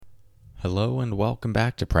Hello and welcome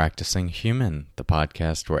back to Practicing Human, the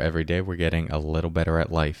podcast where every day we're getting a little better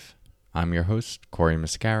at life. I'm your host, Corey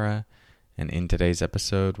Mascara, and in today's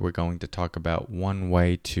episode, we're going to talk about one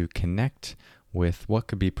way to connect with what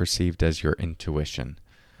could be perceived as your intuition.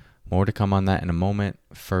 More to come on that in a moment.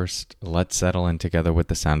 First, let's settle in together with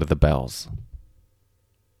the sound of the bells.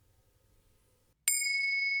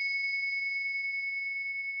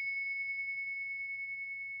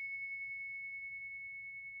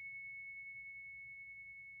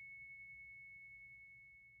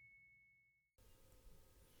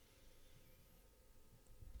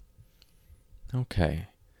 Okay.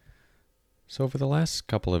 So over the last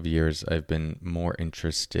couple of years, I've been more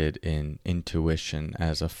interested in intuition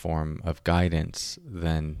as a form of guidance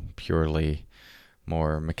than purely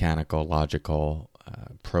more mechanical, logical,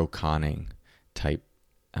 pro-conning type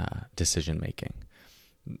decision making.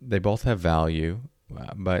 They both have value,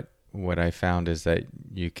 but what I found is that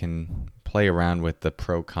you can play around with the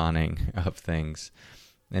pro-conning of things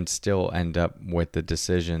and still end up with the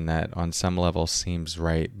decision that on some level seems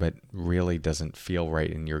right, but really doesn't feel right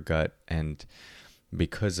in your gut. And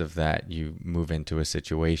because of that, you move into a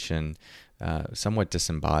situation somewhat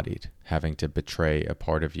disembodied, having to betray a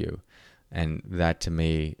part of you. And that to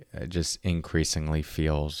me just increasingly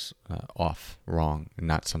feels off, wrong,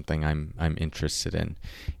 not something I'm interested in.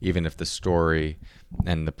 Even if the story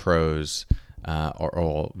and the prose are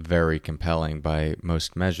all very compelling by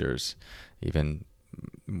most measures, even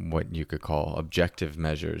what you could call objective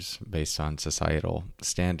measures based on societal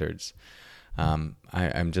standards.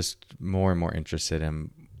 I'm just more and more interested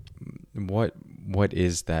in what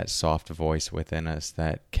is that soft voice within us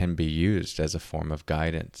that can be used as a form of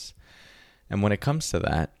guidance. And when it comes to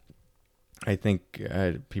that, I think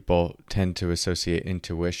people tend to associate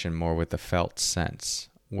intuition more with the felt sense,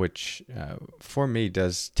 which for me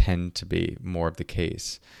does tend to be more of the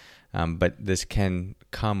case. But this can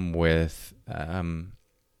come with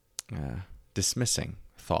dismissing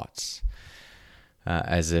thoughts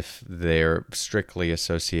as if they're strictly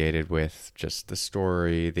associated with just the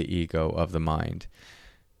story, the ego of the mind.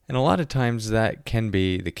 And a lot of times that can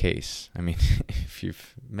be the case. I mean, if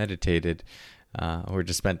you've meditated or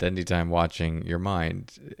just spent any time watching your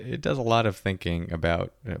mind, it does a lot of thinking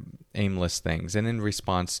about aimless things. And in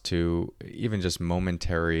response to even just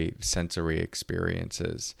momentary sensory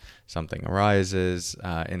experiences, something arises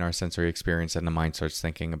in our sensory experience and the mind starts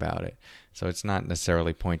thinking about it. So it's not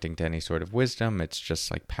necessarily pointing to any sort of wisdom. It's just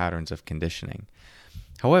like patterns of conditioning.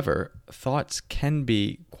 However, thoughts can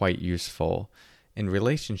be quite useful in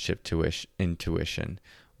relationship to intuition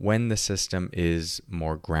when the system is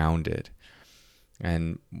more grounded.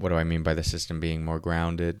 And what do I mean by the system being more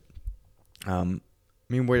grounded? I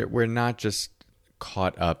mean, we're not just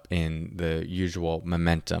caught up in the usual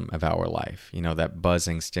momentum of our life, that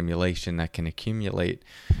buzzing stimulation that can accumulate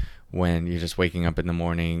when you're just waking up in the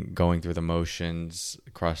morning, going through the motions,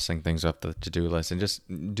 crossing things off the to-do list, and just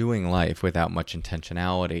doing life without much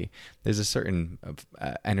intentionality. There's a certain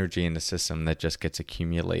energy in the system that just gets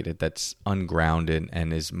accumulated that's ungrounded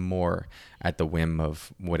and is more at the whim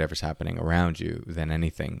of whatever's happening around you than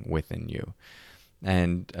anything within you.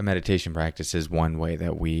 And a meditation practice is one way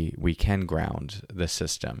that we can ground the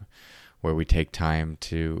system, where we take time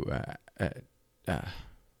to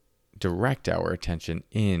direct our attention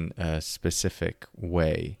in a specific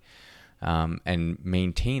way and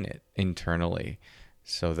maintain it internally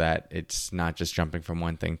so that it's not just jumping from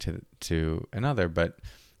one thing to another, but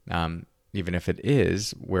even if it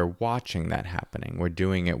is, we're watching that happening. We're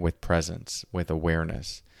doing it with presence, with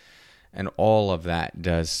awareness. And all of that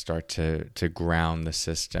does start to ground the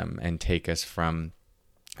system and take us from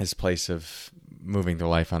this place of moving through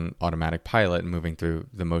life on automatic pilot and moving through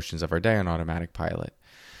the motions of our day on automatic pilot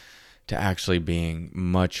to actually being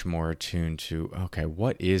much more attuned to, okay,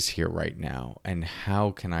 what is here right now and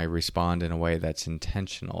how can I respond in a way that's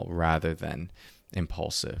intentional rather than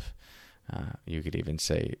impulsive? You could even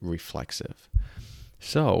say reflexive.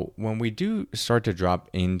 So when we do start to drop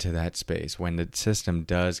into that space, when the system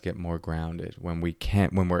does get more grounded, when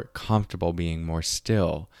we're comfortable being more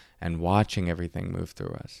still and watching everything move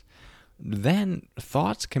through us, then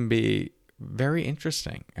thoughts can be very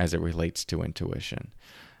interesting as it relates to intuition.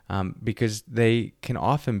 Because they can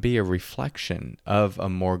often be a reflection of a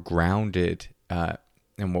more grounded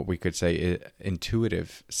and what we could say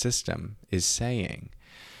intuitive system is saying.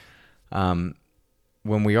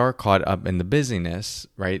 When we are caught up in the busyness,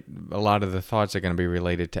 right, a lot of the thoughts are going to be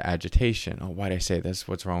related to agitation. Oh, why'd I say this?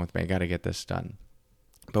 What's wrong with me? I got to get this done.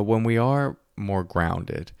 But when we are more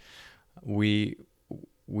grounded, we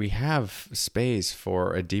we have space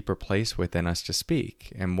for a deeper place within us to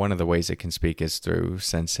speak. And one of the ways it can speak is through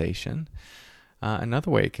sensation. Another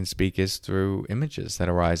way it can speak is through images that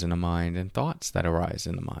arise in the mind and thoughts that arise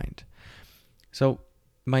in the mind. So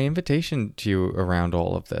my invitation to you around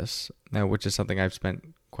all of this, which is something I've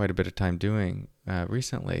spent quite a bit of time doing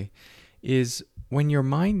recently, is when your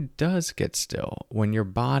mind does get still, when your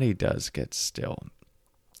body does get still,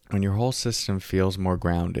 when your whole system feels more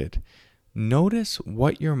grounded, notice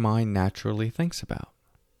what your mind naturally thinks about.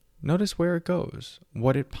 Notice where it goes,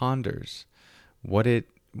 what it ponders, what it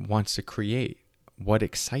wants to create, what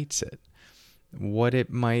excites it, what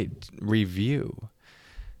it might review.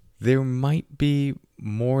 There might be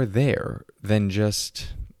more there than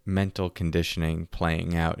just mental conditioning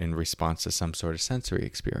playing out in response to some sort of sensory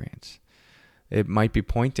experience. It might be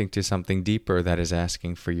pointing to something deeper that is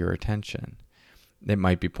asking for your attention. It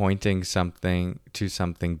might be pointing to something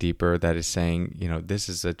deeper that is saying, this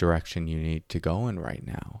is a direction you need to go in right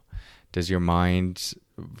now. Does your mind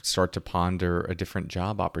start to ponder a different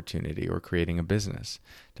job opportunity or creating a business?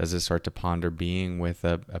 Does it start to ponder being with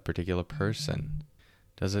a particular person?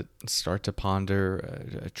 Does it start to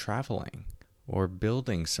ponder traveling or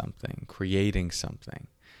building something, creating something?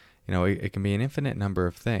 It can be an infinite number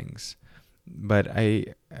of things. But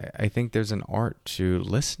I think there's an art to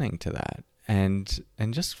listening to that and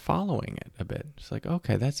just following it a bit. It's like,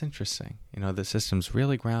 okay, that's interesting. The system's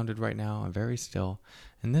really grounded right now. I'm very still.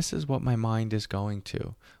 And this is what my mind is going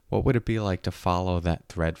to. What would it be like to follow that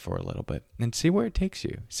thread for a little bit and see where it takes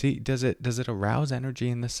you? See, does it arouse energy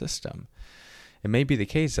in the system? It may be the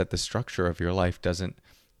case that the structure of your life doesn't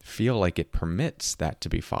feel like it permits that to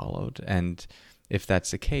be followed. And if that's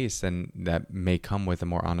the case, then that may come with a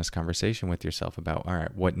more honest conversation with yourself about, all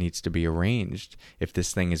right, what needs to be arranged if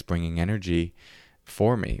this thing is bringing energy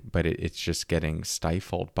for me, but it's just getting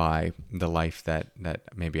stifled by the life that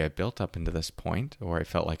maybe I built up into this point, or I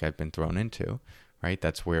felt like I've been thrown into, right?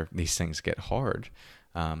 That's where these things get hard,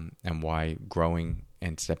 and why growing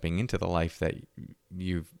and stepping into the life that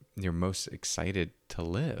you're most excited to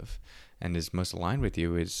live and is most aligned with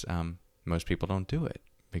you is most people don't do it.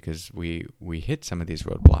 Because we hit some of these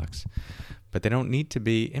roadblocks, but they don't need to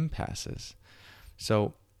be impasses.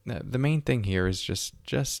 So the main thing here is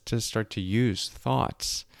just to start to use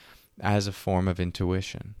thoughts as a form of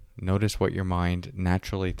intuition. Notice what your mind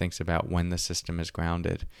naturally thinks about when the system is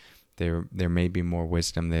grounded. There may be more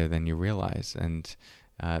wisdom there than you realize, and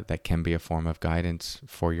that can be a form of guidance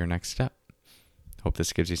for your next step. Hope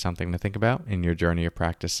this gives you something to think about in your journey of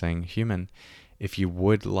practicing human. If you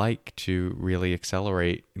would like to really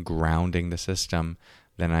accelerate grounding the system,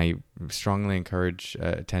 then I strongly encourage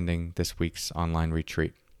attending this week's online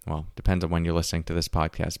retreat. Well, depends on when you're listening to this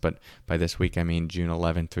podcast, but by this week I mean June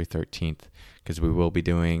 11th through 13th, because we will be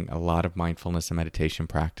doing a lot of mindfulness and meditation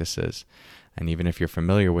practices. And even if you're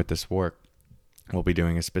familiar with this work, we'll be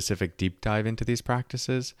doing a specific deep dive into these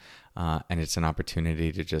practices, and it's an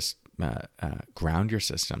opportunity to just ground your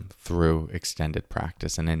system through extended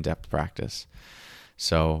practice and in-depth practice.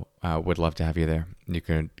 So would love to have you there. You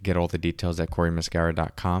can get all the details at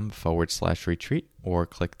CoreyMuscara.com/retreat or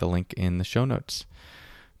click the link in the show notes.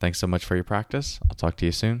 Thanks so much for your practice. I'll talk to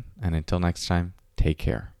you soon. And until next time, take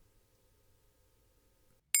care.